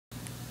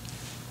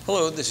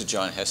Hello, this is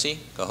John Hesse,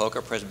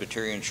 Cahokia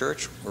Presbyterian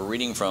Church. We're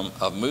reading from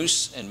Of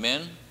Moose and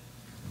Men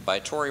by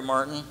Tori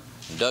Martin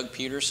and Doug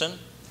Peterson,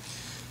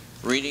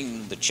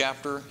 reading the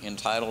chapter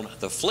entitled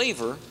The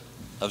Flavor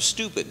of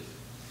Stupid.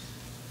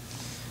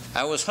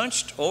 I was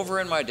hunched over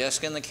in my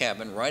desk in the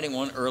cabin writing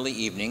one early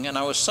evening, and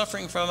I was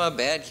suffering from a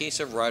bad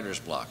case of writer's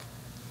block,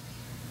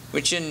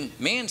 which in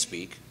man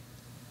speak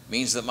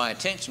means that my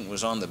attention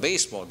was on the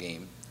baseball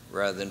game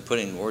rather than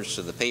putting words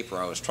to the paper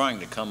I was trying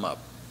to come up.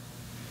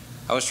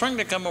 I was trying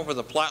to come up with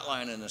a plot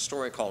line in a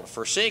story called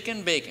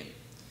Forsaken Bacon,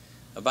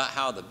 about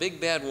how the big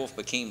bad wolf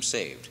became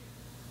saved.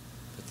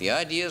 But the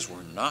ideas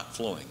were not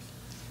flowing.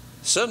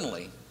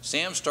 Suddenly,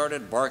 Sam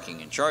started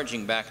barking and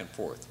charging back and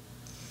forth.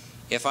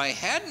 If I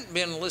hadn't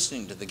been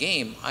listening to the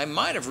game, I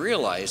might have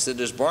realized that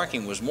his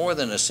barking was more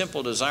than a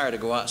simple desire to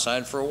go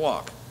outside for a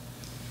walk.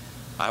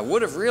 I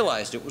would have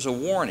realized it was a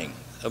warning.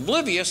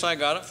 Oblivious, I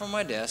got up from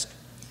my desk,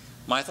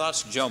 my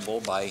thoughts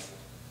jumbled by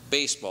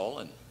baseball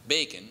and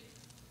bacon,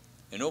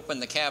 and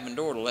opened the cabin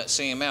door to let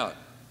Sam out.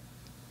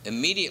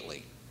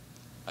 Immediately,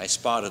 I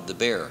spotted the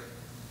bear.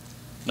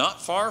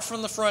 Not far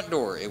from the front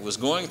door, it was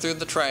going through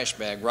the trash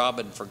bag Rob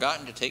had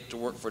forgotten to take to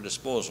work for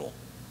disposal.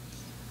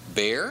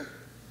 Bear?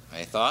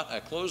 I thought.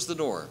 I closed the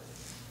door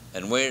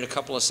and waited a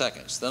couple of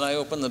seconds. Then I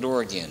opened the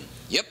door again.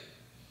 Yep,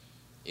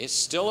 it's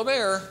still a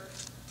bear.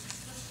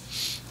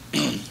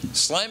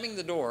 Slamming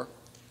the door,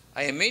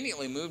 I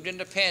immediately moved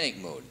into panic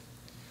mode.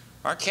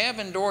 Our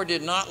cabin door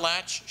did not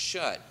latch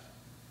shut,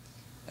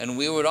 and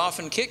we would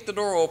often kick the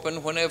door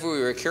open whenever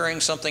we were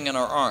carrying something in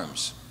our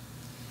arms.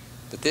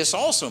 But this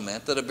also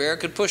meant that a bear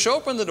could push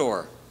open the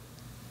door.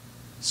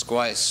 So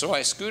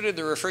I scooted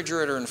the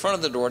refrigerator in front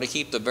of the door to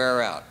keep the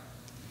bear out.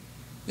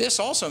 This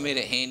also made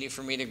it handy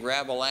for me to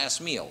grab a last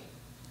meal,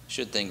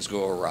 should things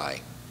go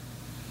awry.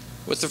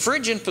 With the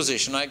fridge in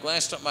position, I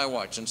glanced at my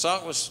watch and saw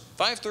it was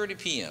 5:30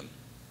 p.m.,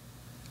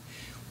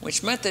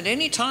 which meant that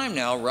any time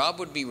now Rob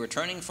would be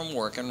returning from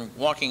work and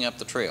walking up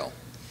the trail.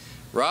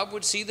 Rob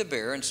would see the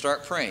bear and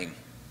start praying,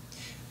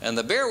 and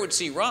the bear would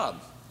see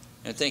Rob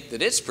and think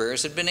that its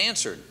prayers had been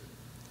answered.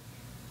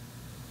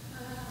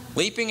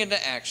 Leaping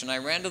into action, I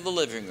ran to the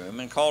living room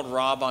and called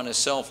Rob on his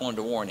cell phone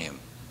to warn him.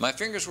 My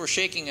fingers were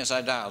shaking as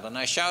I dialed, and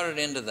I shouted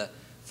into the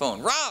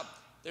phone, "Rob,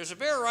 there's a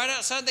bear right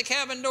outside the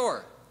cabin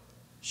door.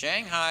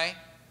 Shanghai,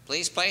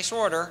 please place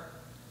order."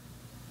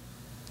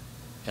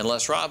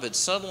 Unless Rob had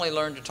suddenly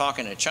learned to talk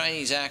in a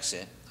Chinese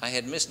accent, I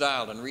had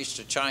misdialed and reached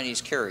a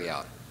Chinese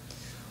carryout.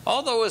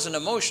 Although as an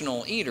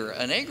emotional eater,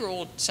 an egg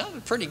roll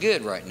sounded pretty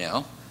good right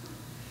now.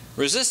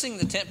 Resisting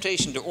the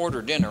temptation to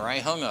order dinner, I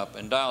hung up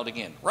and dialed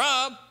again.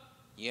 "Rob?"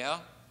 "Yeah?"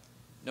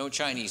 No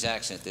Chinese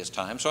accent this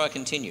time, so I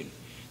continued.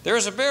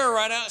 "There's a bear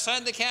right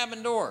outside the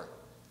cabin door.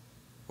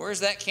 Where's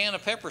that can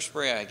of pepper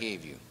spray I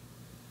gave you?"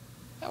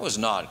 That was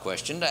an odd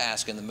question to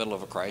ask in the middle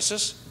of a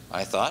crisis,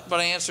 I thought, but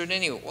I answered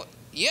anyway. "Well,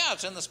 yeah,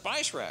 it's in the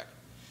spice rack.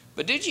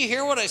 But did you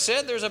hear what I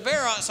said? There's a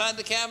bear outside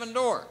the cabin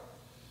door."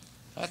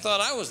 I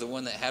thought I was the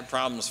one that had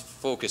problems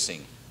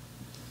focusing.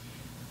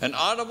 An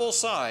audible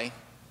sigh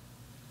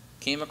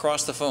came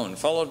across the phone,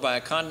 followed by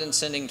a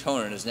condescending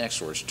tone in his next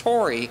words.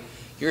 "Tori,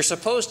 you're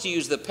supposed to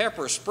use the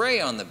pepper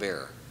spray on the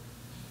bear."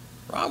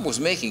 Rob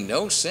was making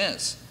no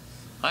sense.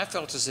 I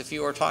felt as if he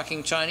were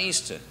talking Chinese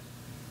to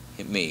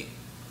me.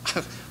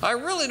 "I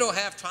really don't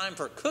have time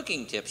for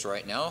cooking tips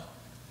right now.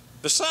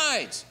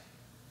 Besides,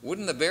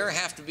 wouldn't the bear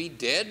have to be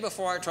dead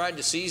before I tried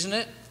to season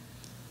it?"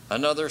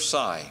 Another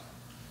sigh.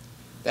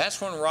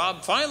 That's when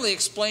Rob finally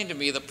explained to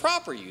me the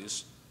proper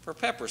use for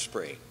pepper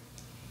spray.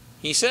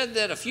 He said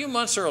that a few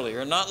months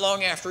earlier, not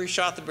long after he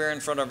shot the bear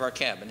in front of our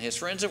cabin, his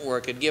friends at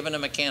work had given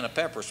him a can of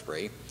pepper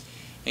spray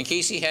in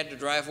case he had to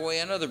drive away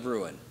another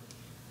Bruin.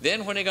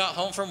 Then when he got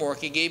home from work,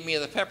 he gave me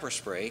the pepper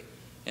spray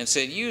and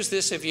said, "Use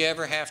this if you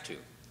ever have to."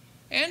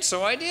 And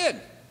so I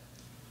did.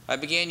 I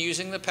began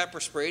using the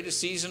pepper spray to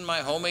season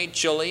my homemade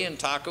chili and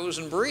tacos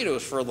and burritos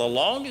for the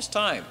longest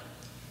time.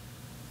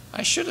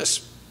 I should have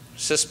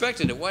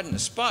suspected it wasn't a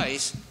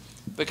spice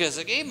because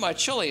it gave my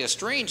chili a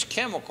strange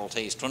chemical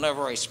taste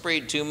whenever I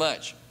sprayed too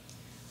much.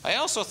 I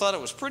also thought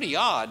it was pretty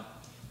odd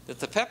that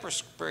the pepper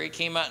spray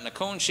came out in a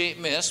cone-shaped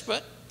mist,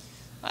 but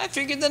I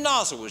figured the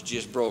nozzle was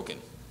just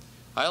broken.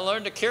 I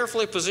learned to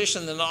carefully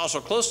position the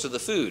nozzle close to the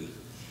food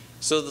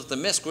so that the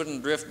mist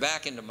wouldn't drift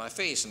back into my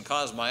face and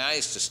cause my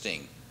eyes to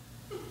sting.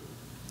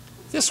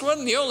 This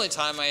wasn't the only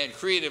time I had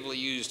creatively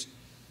used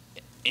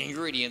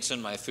ingredients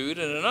in my food.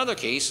 In another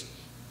case,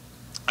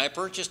 I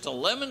purchased a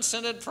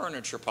lemon-scented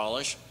furniture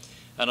polish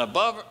and a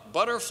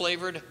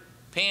butter-flavored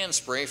pan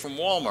spray from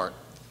Walmart,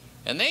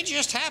 and they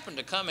just happened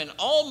to come in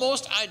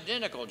almost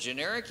identical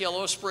generic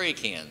yellow spray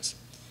cans.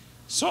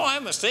 So I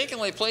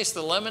mistakenly placed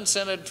the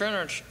lemon-scented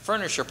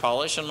furniture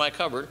polish in my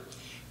cupboard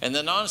and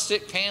the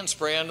non-stick pan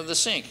spray under the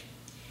sink.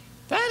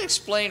 That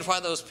explained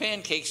why those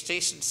pancakes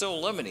tasted so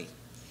lemony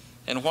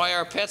and why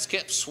our pets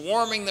kept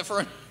swarming the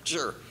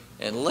furniture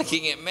and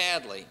licking it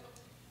madly.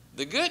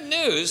 The good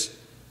news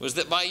was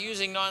that by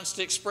using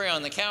non-stick spray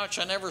on the couch,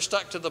 I never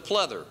stuck to the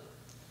pleather.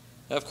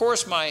 Of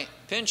course, my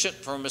penchant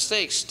for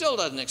mistakes still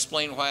doesn't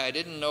explain why I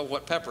didn't know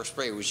what pepper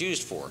spray was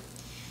used for.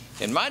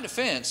 In my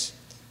defense,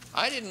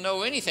 I didn't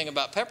know anything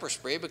about pepper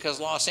spray because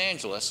Los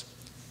Angeles,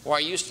 where I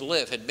used to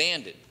live, had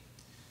banned it.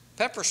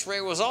 Pepper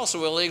spray was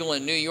also illegal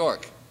in New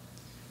York,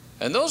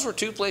 and those were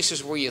two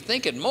places where you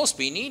think it'd most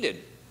be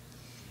needed.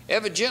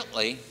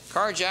 Evidently,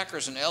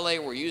 carjackers in LA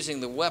were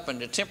using the weapon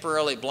to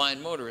temporarily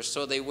blind motorists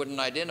so they wouldn't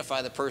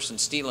identify the person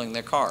stealing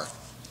their car.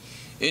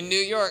 In New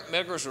York,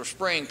 muggers were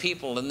spraying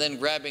people and then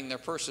grabbing their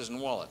purses and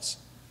wallets.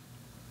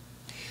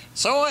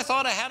 So I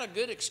thought I had a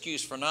good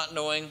excuse for not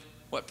knowing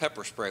what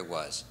pepper spray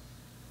was.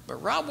 But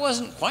Rob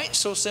wasn't quite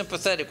so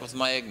sympathetic with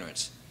my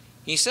ignorance.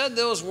 He said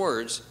those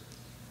words,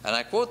 and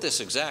I quote this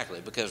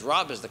exactly because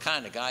Rob is the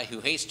kind of guy who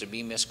hates to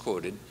be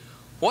misquoted.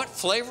 "What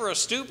flavor of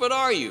stupid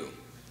are you?"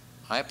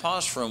 I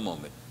paused for a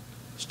moment.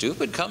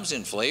 Stupid comes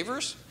in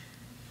flavors?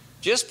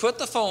 "Just put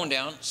the phone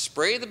down,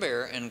 spray the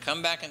bear, and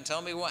come back and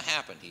tell me what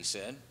happened," he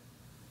said.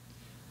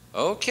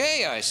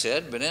 Okay, I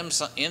said, but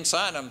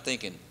inside I'm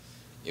thinking,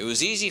 it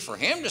was easy for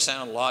him to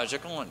sound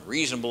logical and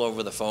reasonable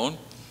over the phone.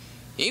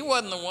 He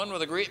wasn't the one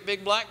with a great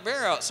big black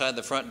bear outside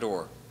the front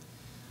door.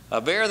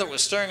 A bear that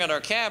was staring at our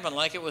cabin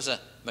like it was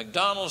a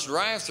McDonald's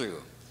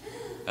drive-thru.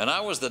 And I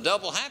was the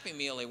double Happy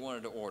Meal he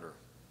wanted to order.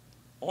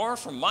 Or,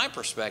 from my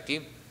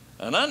perspective,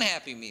 an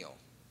unhappy meal.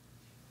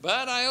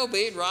 But I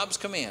obeyed Rob's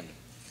command.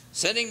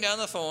 Setting down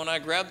the phone, I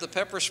grabbed the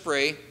pepper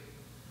spray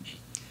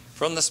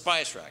from the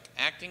spice rack.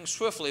 Acting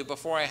swiftly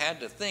before I had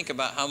to think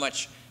about how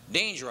much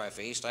danger I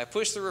faced, I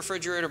pushed the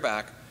refrigerator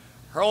back,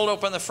 hurled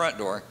open the front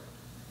door,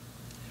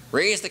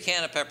 raised the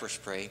can of pepper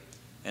spray,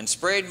 and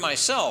sprayed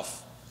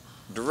myself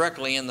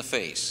directly in the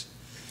face.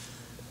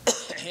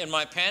 In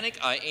my panic,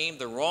 I aimed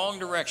the wrong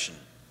direction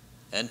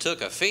and took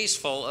a face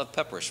full of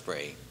pepper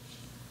spray.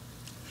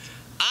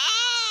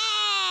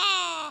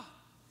 Ah!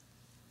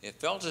 It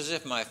felt as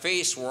if my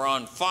face were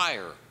on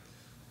fire,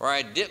 or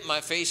I dipped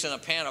my face in a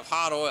pan of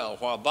hot oil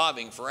while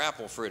bobbing for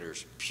apple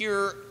fritters.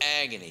 Pure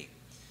agony.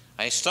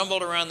 I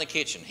stumbled around the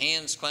kitchen,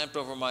 hands clamped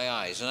over my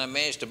eyes, and I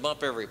managed to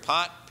bump every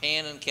pot,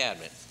 pan, and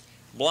cabinet.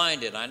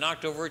 Blinded, I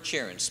knocked over a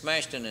chair and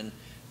smashed an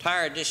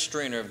entire dish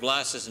strainer of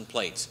glasses and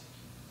plates,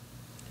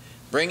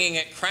 bringing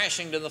it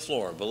crashing to the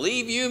floor.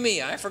 Believe you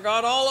me, I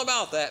forgot all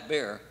about that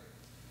bear.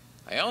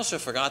 I also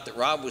forgot that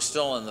Rob was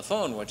still on the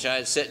phone, which I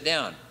had set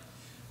down.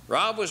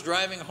 Rob was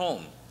driving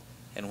home,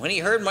 and when he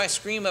heard my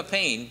scream of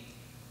pain,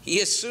 he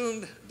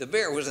assumed the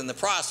bear was in the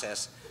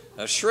process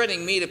of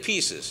shredding me to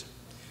pieces.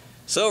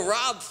 So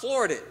Rob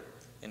floored it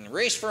and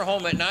raced for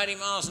home at 90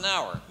 miles an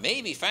hour,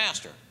 maybe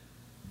faster.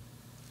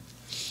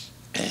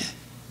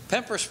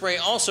 Pepper spray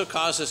also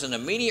causes an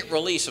immediate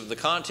release of the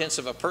contents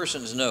of a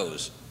person's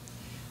nose.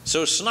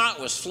 So snot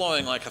was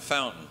flowing like a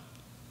fountain.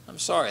 I'm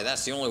sorry,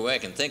 that's the only way I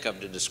can think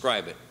of to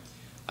describe it.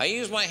 I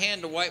used my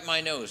hand to wipe my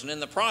nose, and in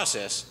the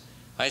process,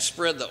 I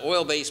spread the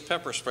oil-based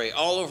pepper spray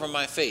all over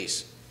my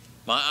face.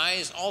 My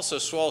eyes also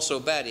swelled so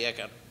badly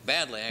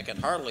I could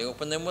hardly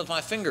open them with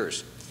my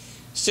fingers.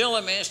 Still,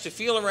 I managed to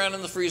feel around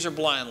in the freezer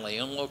blindly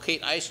and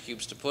locate ice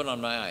cubes to put on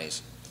my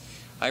eyes.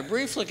 I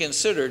briefly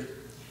considered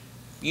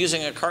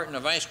using a carton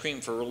of ice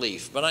cream for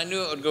relief, but I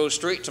knew it would go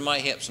straight to my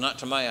hips, not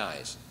to my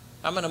eyes.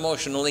 I'm an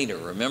emotional eater,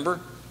 remember?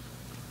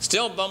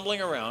 Still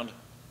bumbling around,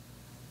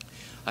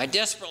 I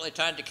desperately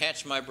tried to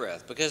catch my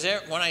breath because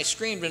when I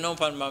screamed and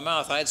opened my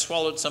mouth, I had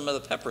swallowed some of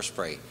the pepper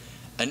spray,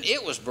 and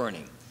it was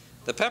burning.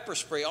 The pepper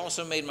spray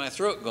also made my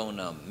throat go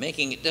numb,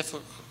 making it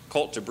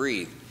difficult to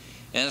breathe,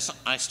 and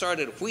I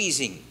started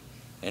wheezing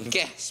and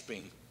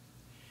gasping.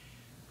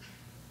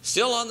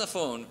 Still on the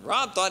phone,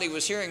 Rob thought he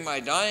was hearing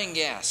my dying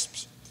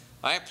gasps.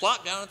 I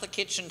plopped down at the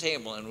kitchen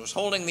table and was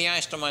holding the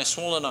ice to my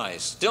swollen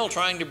eyes, still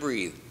trying to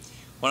breathe,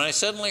 when I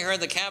suddenly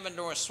heard the cabin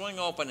door swing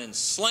open and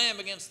slam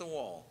against the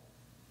wall.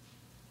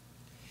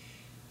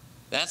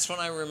 That's when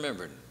I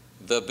remembered.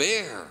 The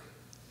bear.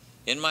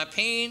 In my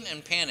pain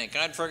and panic,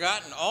 I'd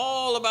forgotten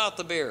all about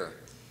the bear.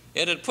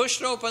 It had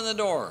pushed open the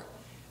door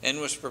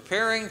and was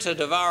preparing to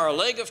devour a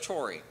leg of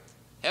Tori,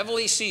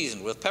 heavily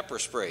seasoned with pepper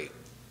spray.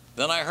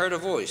 Then I heard a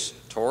voice.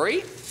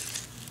 Tori?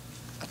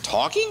 A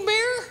talking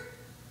bear?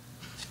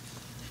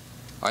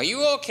 Are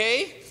you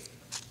okay?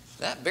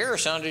 That bear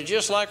sounded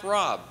just like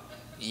Rob.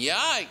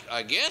 Yeah,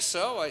 I guess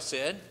so, I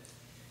said.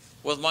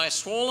 With my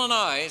swollen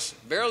eyes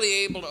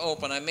barely able to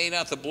open, I made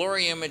out the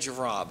blurry image of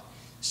Rob,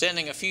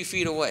 standing a few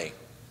feet away.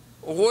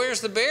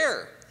 Where's the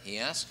bear? He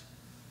asked.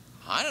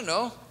 I don't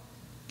know.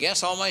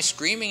 Guess all my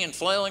screaming and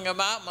flailing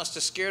about must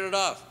have scared it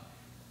off.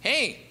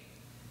 Hey,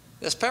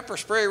 this pepper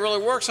spray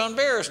really works on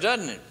bears,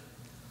 doesn't it?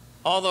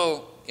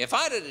 Although, if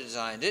I'd have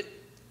designed it,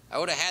 I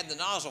would have had the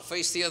nozzle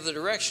face the other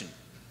direction.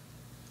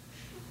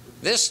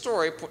 This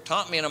story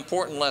taught me an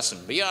important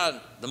lesson beyond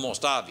the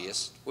most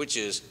obvious, which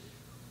is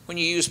when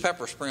you use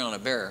pepper spray on a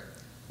bear,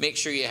 make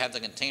sure you have the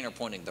container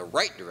pointing the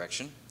right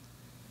direction.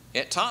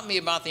 It taught me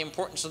about the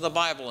importance of the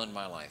Bible in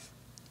my life.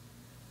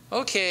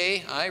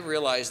 Okay, I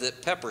realize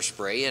that pepper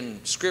spray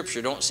and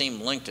Scripture don't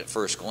seem linked at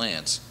first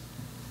glance.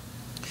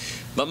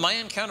 But my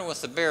encounter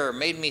with the bear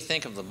made me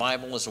think of the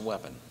Bible as a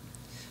weapon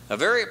a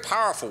very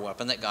powerful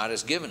weapon that God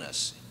has given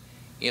us.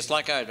 It's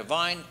like a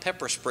divine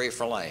pepper spray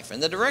for life.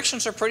 And the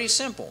directions are pretty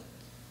simple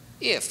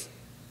if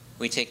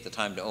we take the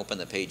time to open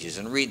the pages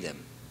and read them.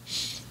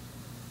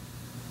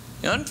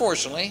 Now,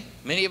 unfortunately,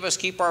 many of us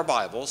keep our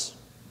Bibles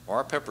or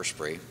our pepper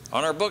spray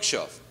on our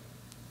bookshelf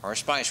or our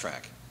spice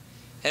rack,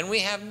 and we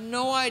have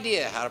no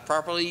idea how to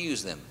properly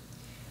use them.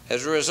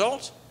 As a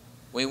result,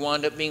 we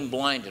wind up being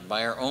blinded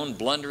by our own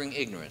blundering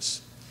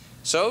ignorance.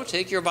 So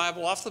take your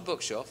Bible off the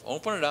bookshelf,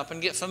 open it up,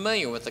 and get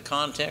familiar with the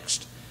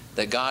context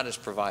that God has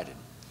provided.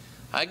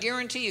 I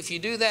guarantee if you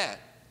do that,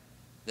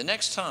 the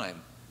next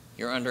time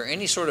you're under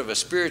any sort of a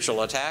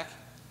spiritual attack,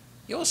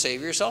 you'll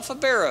save yourself a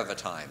bear of a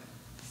time.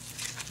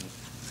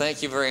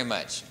 Thank you very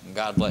much, and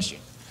God bless you.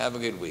 Have a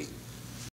good week.